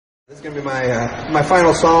This is going to be my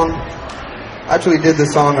final song. I actually did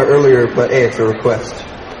this song earlier, but hey, it's a request.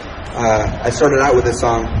 I started out with this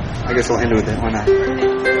song. I guess I'll end with it. Why not?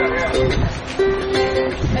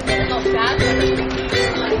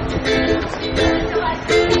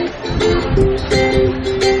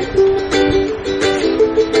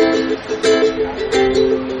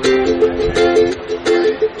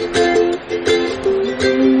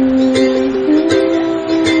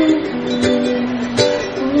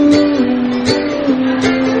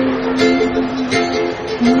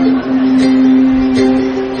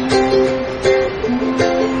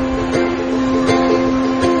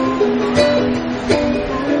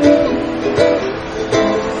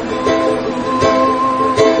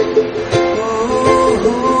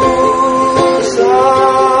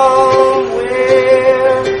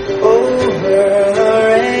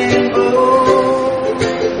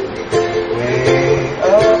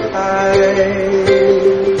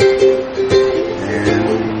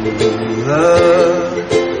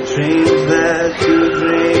 Dreams that you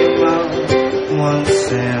dream of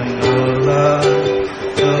once in a lullaby.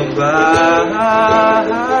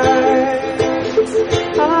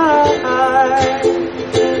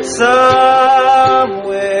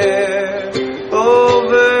 Somewhere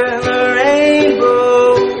over the rainbow,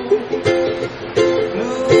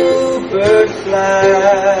 bluebirds fly,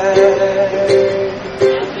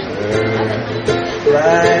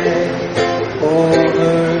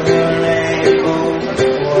 over the rainbow.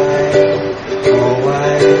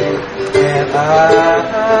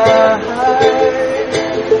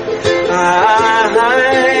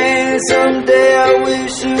 Someday I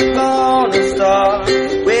wish upon a star,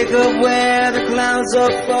 wake up where the clouds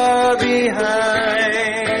are far behind,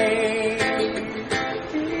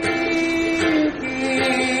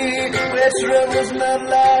 where troubles melt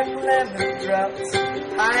like lemon drops,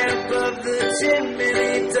 high above the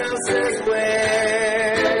chimney tops. That's where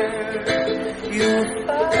you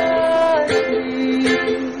find me.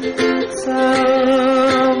 Somewhere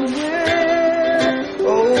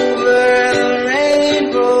over the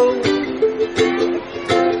rainbow,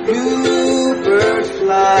 bluebirds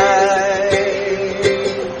fly,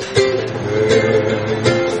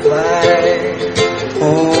 birds fly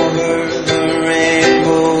over the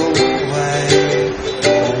rainbow, white,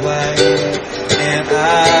 oh white, and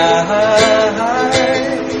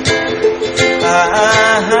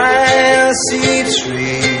I see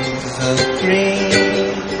trees of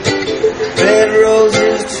green, red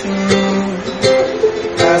roses too.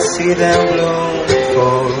 I see them bloom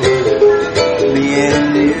for me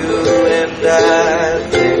and you, and I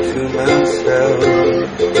think to myself,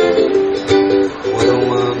 what a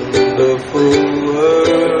wonderful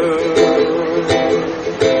world.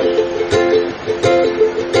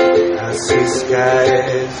 I see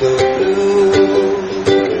skies of blue,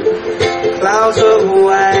 clouds of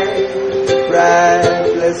white, bright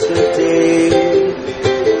blessed day,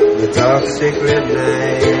 the dark sacred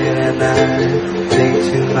night, and I think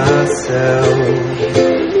to myself,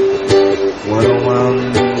 what a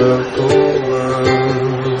wonderful world.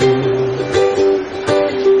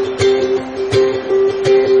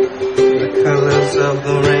 The colors of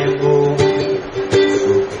the rainbow,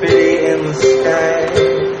 so pretty in the sky,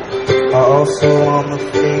 are also on the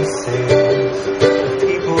faces of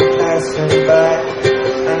people passing by.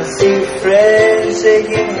 I see friends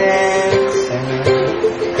shaking hands,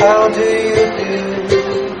 saying, how do you do?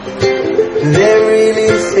 Do they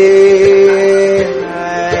really say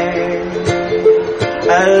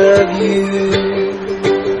I love you?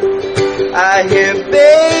 I hear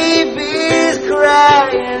babies cry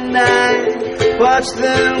and I watch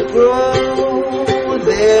them grow.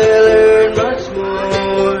 They'll learn much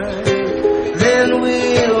more than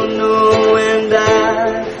we'll know, and I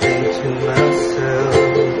think to myself,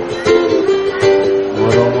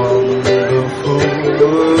 what a wonderful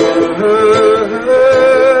world.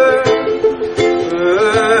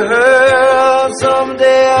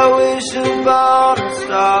 Someday I wish upon a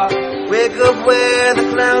star, wake up where the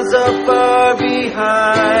clouds are far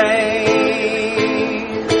behind,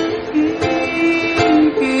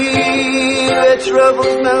 where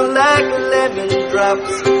troubles melt like lemon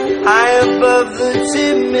drops, high above the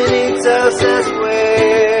chimney tops. That's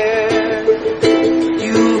where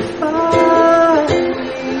you find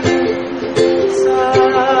me.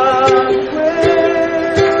 Somewhere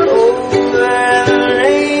over the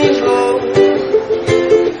rainbow,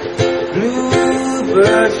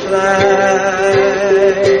 bluebirds fly,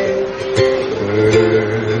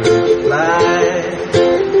 birds fly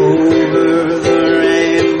over the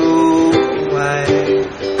rainbow, white,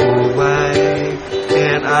 oh white,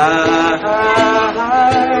 and I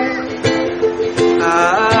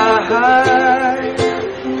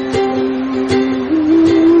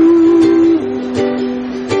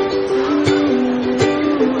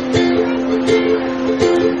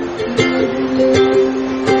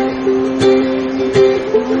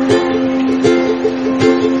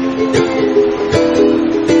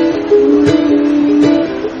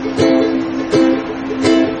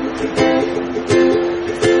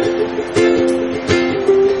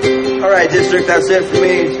right, District, that's it for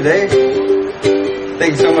me today.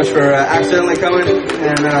 Thank you so much for accidentally coming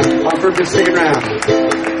and on purpose sticking around.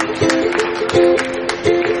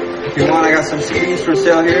 If you want, I got some CDs for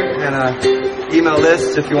sale here and email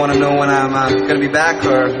lists if you want to know when I'm going to be back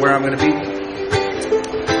or where I'm going to be.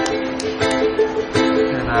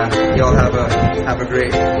 And y'all have a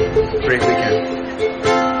great weekend.